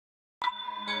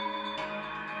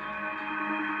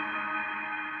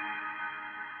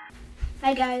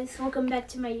Hi guys, welcome back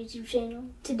to my YouTube channel.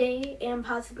 Today, and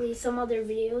possibly some other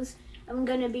videos, I'm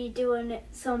gonna be doing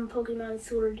some Pokemon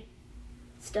Sword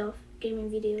stuff,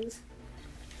 gaming videos.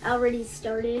 I already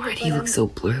started. Why do you look so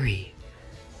blurry?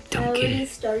 Don't I get already it.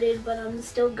 started, but I'm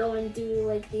still going through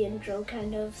like the intro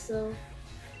kind of, so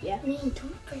yeah. I mean,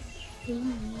 don't break your thing,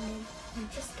 man.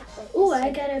 I just got like Ooh, I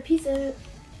got a piece of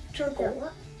charcoal.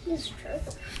 What is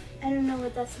charcoal? I don't know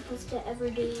what that's supposed to ever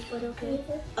do, but okay.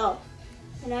 Oh.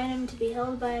 An item to be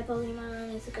held by a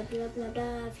Pokemon is a blah blah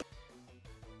blah.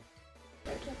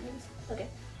 Okay.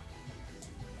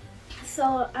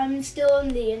 So I'm still in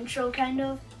the intro kind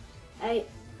of. I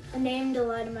named a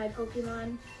lot of my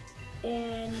Pokemon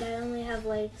and I only have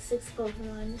like 6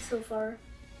 Pokemon so far.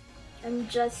 I'm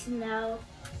just now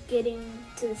getting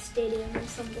to the stadium or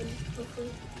something,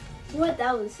 hopefully. What?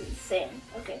 That was insane.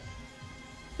 Okay.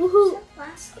 Woohoo!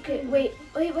 Okay, wait,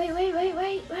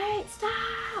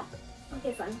 stop!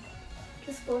 Okay, fine.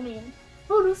 Just pull me in.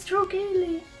 Oh, no stroke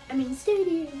alien. I mean,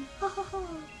 stadium. Ha ha ha.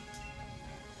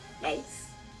 Nice.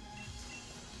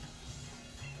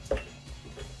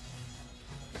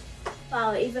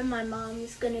 Wow, even my mom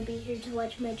is gonna be here to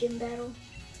watch my gym battle.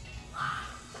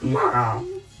 Wow.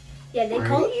 Yeah, they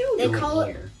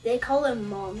They call him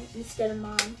mom instead of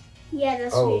mom. Yeah,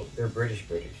 that's Oh, weird. they're British.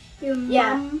 Your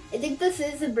Yeah, mom. I think this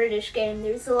is a British game.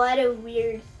 There's a lot of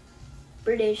weird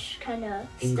British kind of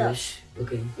stuff. English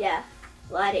looking. Yeah,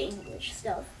 a lot of English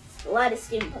stuff. A lot of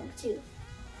steampunk too.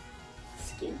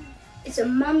 It's a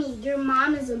mummy. Your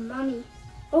mom is a mummy.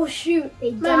 Oh shoot,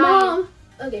 They my died. mom.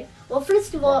 Okay, well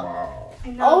first of all, I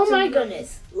know, oh it's a my mummy.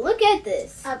 goodness, look at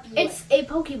this. Up you It's a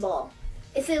Pokeball.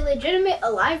 It's a legitimate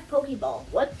alive Pokeball.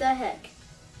 What the heck?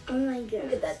 Oh my Look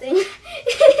god. at that thing.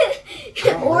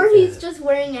 don't Or like he's that. just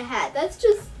wearing a hat. That's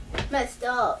just messed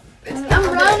up. It's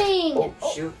I'm running. Oh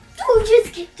shoot. Don't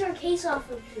just get their case off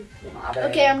of you. My bad.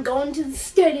 Okay, I'm going to the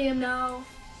stadium now.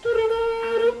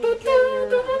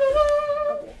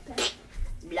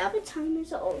 Blah. What time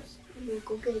is it? Oh, we'll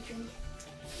go get a drink.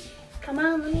 Come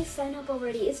on, let me sign up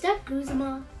already. Is that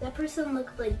Guzma? That person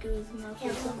looked like Guzma for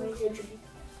Yeah, some we'll go reason. get a drink.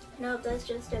 Nope, that's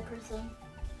just a person.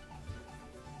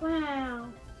 Wow.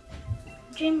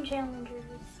 Gym challengers.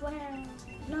 Wow.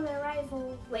 Another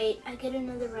rival. Wait, I get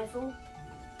another rival?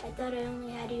 I thought I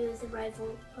only had you as a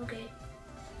rival. Okay.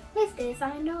 Let's get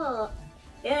signed up.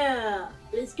 Yeah,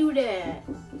 let's do that.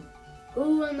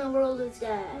 Who in the world is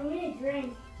that? I'm gonna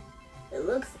drink. It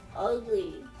looks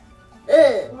ugly.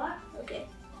 Ugh. What? Okay.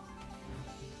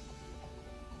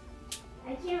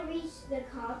 I can't reach the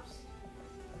cops.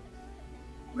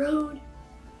 Road.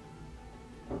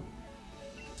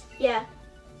 Yeah,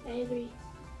 I agree.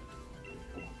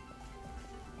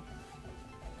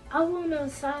 I wanna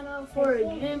sign up for a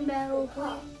gym battle,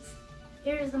 please.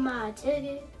 Here's my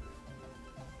ticket.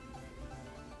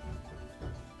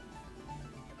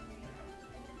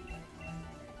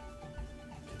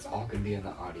 It's all gonna be on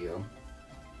the audio.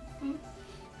 Hmm?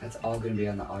 That's all gonna be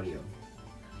on the audio.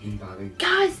 You bother.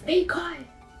 Guys, be quiet.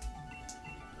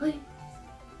 Please.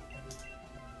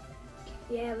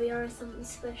 Yeah, we are something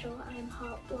special. I'm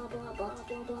hot, blah, blah, blah,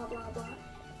 blah, blah, blah, blah.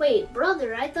 Wait,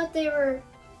 brother, I thought the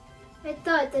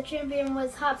champion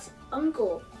was Hop's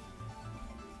uncle.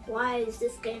 Why is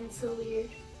this game so weird?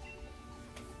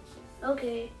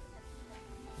 Okay.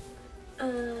 Blah,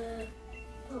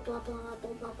 blah, blah,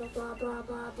 blah, blah, blah, blah, blah,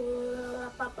 blah, blah.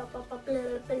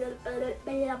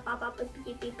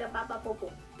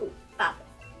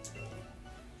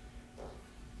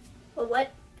 Well,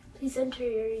 what? Please enter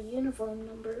your uniform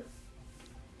number.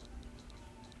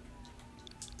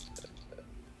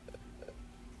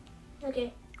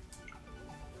 Okay.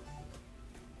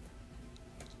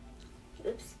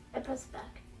 Oops, I pressed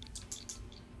back.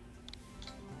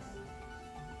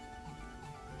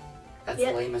 That's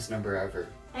Yep. the lamest number ever.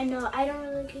 I know, I don't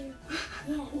really care.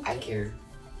 Yeah. I care.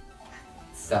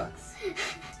 Sucks.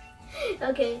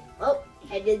 Okay, well,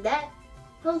 I did that.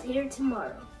 Hold here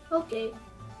tomorrow. Okay.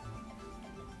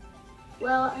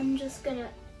 Well, I'm just gonna...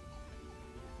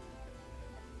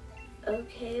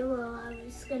 Okay, well, I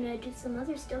was gonna do some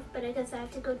other stuff, but I guess I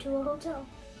have to go to a hotel.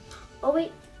 Oh,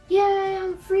 wait. Yay,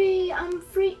 I'm free. I'm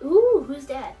free. Ooh, who's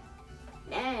that?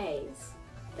 Nice.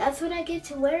 That's what I get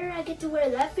to wear? I get to wear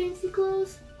that fancy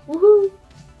clothes? Woohoo!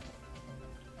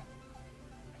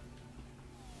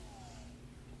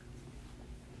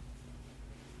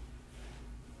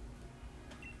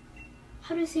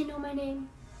 How does he know my name?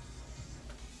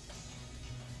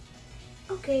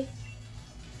 Okay.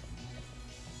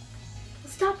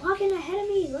 Stop walking ahead of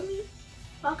me. Let me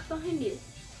walk behind you.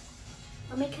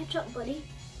 Let me catch up, buddy.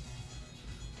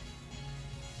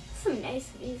 Some nice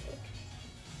music.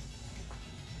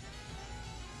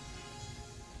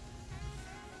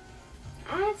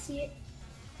 I see it.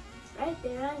 Right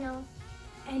there, I know.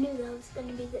 I knew that was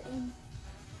gonna be the end.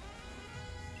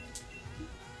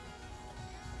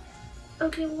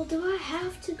 Okay, well, do I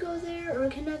have to go there, or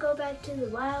can I go back to the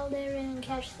wild area and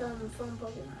catch some phone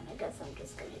Pokemon? I guess I'm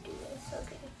just gonna do this,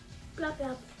 okay. Blop,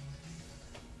 blop.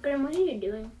 Graham, what are you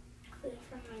doing? Clear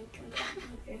for my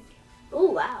drink.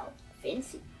 Oh, wow.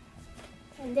 Fancy.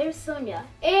 And there's Sonia.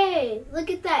 Hey,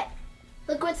 look at that.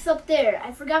 Look what's up there.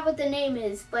 I forgot what the name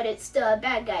is, but it's the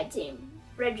bad guy team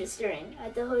registering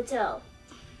at the hotel.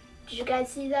 Did you guys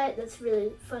see that? That's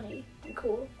really funny and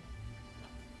cool.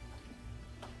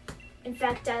 In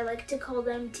fact, I like to call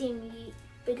them Team Yeet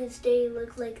because they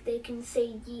look like they can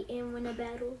say yeet and win a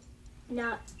battle.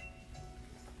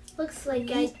 Looks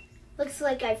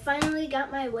like I finally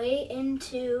got my way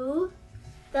into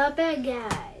the bad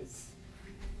guys.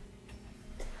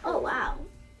 Oh wow.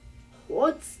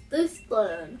 What's this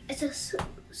then? It's a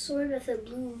sword with a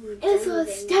blue. It's a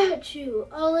statue.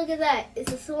 Oh, look at that.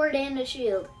 It's a sword and a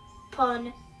shield.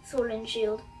 Pun, sword and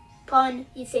shield. Pun,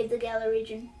 he saved the Galar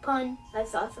region. Pun,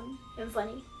 that's awesome and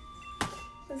funny.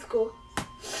 That's cool.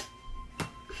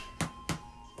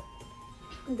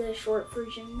 The short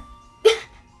version.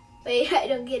 Wait, I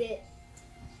don't get it.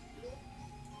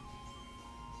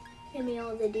 Give me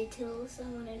all the details. I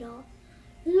want it all.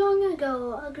 Long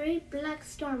ago, a great black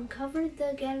storm covered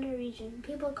the Galar region.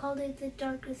 People called it the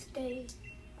darkest day.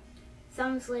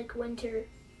 Sounds like winter.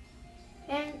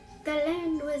 And the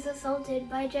land was assaulted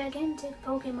by gigantic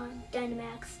Pokemon,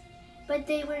 Dynamax. But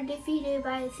they were defeated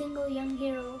by a single young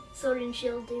hero, Sword and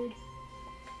Shield dude.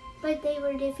 But they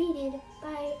were defeated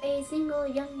by a single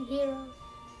young hero,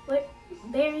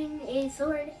 bearing a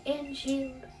sword and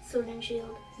shield. Sword and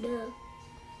shield, duh.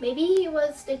 Maybe he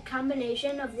was the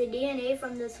combination of the DNA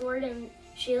from the Sword and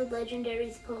Shield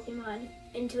legendary's Pokemon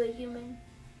into a human.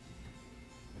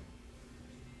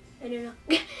 I don't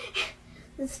know.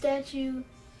 The statue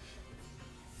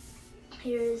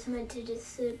here is meant to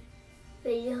depict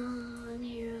the young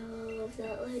hero of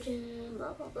that legend,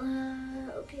 blah blah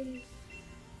blah. Okay.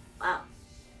 Wow.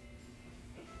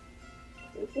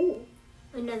 Ooh.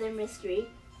 Another mystery.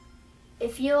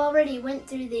 If you already went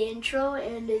through the intro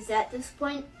and is at this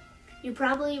point, you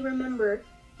probably remember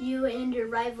you and your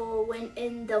rival went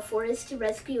in the forest to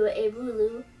rescue a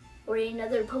ooooo or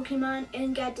another Pokemon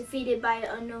and got defeated by an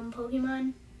unknown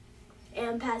Pokemon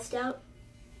and passed out.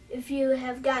 If you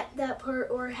have got that part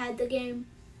or had the game,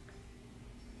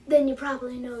 then you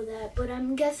probably know that. But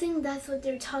I'm guessing that's what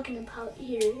they're talking about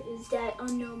here, is that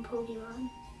unknown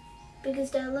Pokemon. Because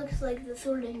that looks like the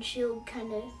Sword and Shield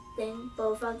kind of thing, but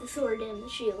without the sword and the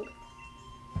shield.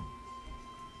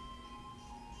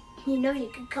 You know you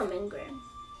could come in, Graham.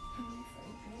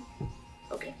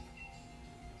 Okay.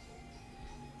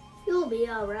 You'll be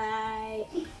alright.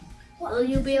 Will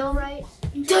you be alright?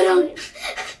 Don't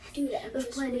do that.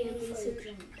 With plenty of research.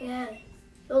 Yeah,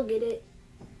 you'll get it.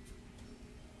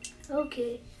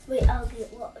 Okay. Wait, I'll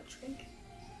get what? A drink?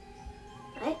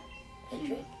 Right? A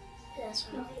drink? That's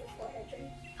what I'll get for a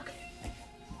drink.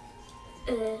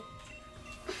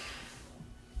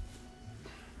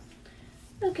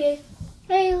 Okay.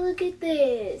 Hey, look at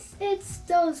this. It's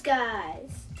those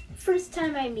guys. First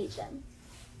time I meet them.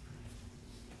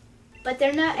 But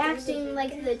they're not acting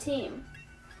like the team.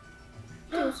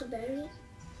 There's a berry.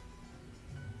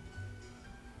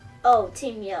 Oh,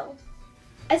 Team Yell.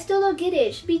 I still don't get it.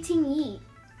 It should be Team Yeet.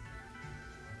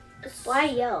 Why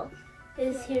Yell?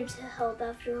 Is here to help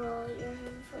after all. You're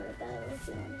in for a battle if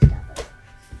you want to stop us.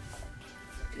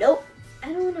 Nope.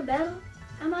 I don't want to battle.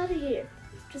 I'm out of here.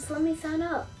 Just let me sign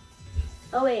up.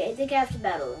 Oh wait, I think I have to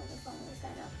battle them if I want to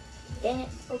sign up. Dang it.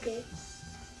 Okay.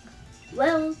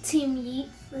 Well, Team Yeet,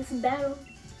 let's battle.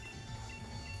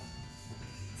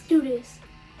 Let's do this.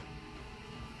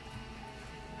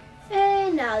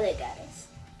 And now they got us.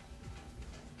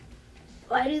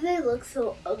 Why do they look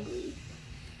so ugly?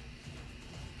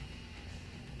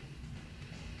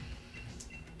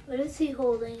 What is he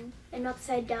holding? An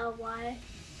upside down Y?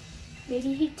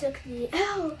 Maybe he took the...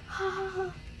 Ow! Ha ha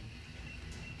ha!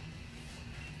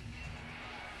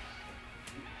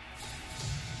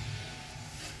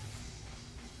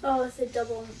 Oh, it's a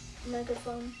double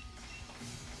megaphone.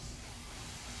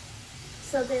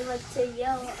 So they like to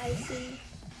yell, I see.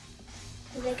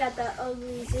 And they got that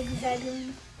ugly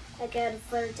zigzagging. Like I had a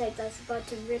flare type that's about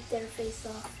to rip their face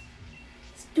off.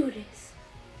 Let's do this.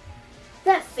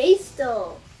 That face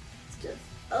though! It's just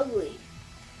ugly.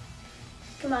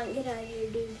 Come on, get out of here,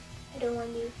 dude. I don't want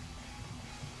you.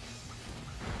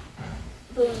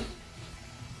 Boom.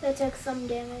 That took some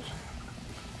damage.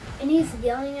 And he's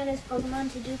yelling at his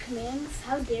Pokemon to do commands.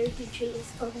 How dare he treat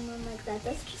his Pokemon like that?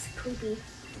 That's just creepy.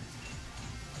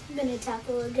 I'm gonna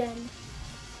tackle again.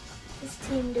 This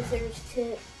team deserves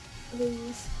to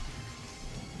lose.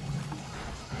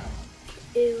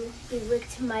 Ew, he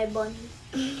licked my bunny.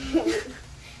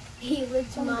 He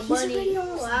licked my He's bunny. already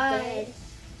almost Why? dead.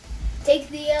 Take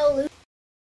the L, Luke.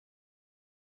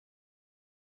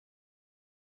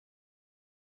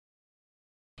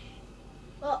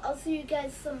 Well, I'll see you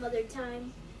guys some other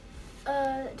time.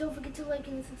 Don't forget to like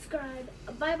and subscribe.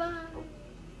 Bye-bye.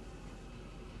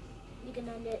 You can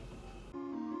end it.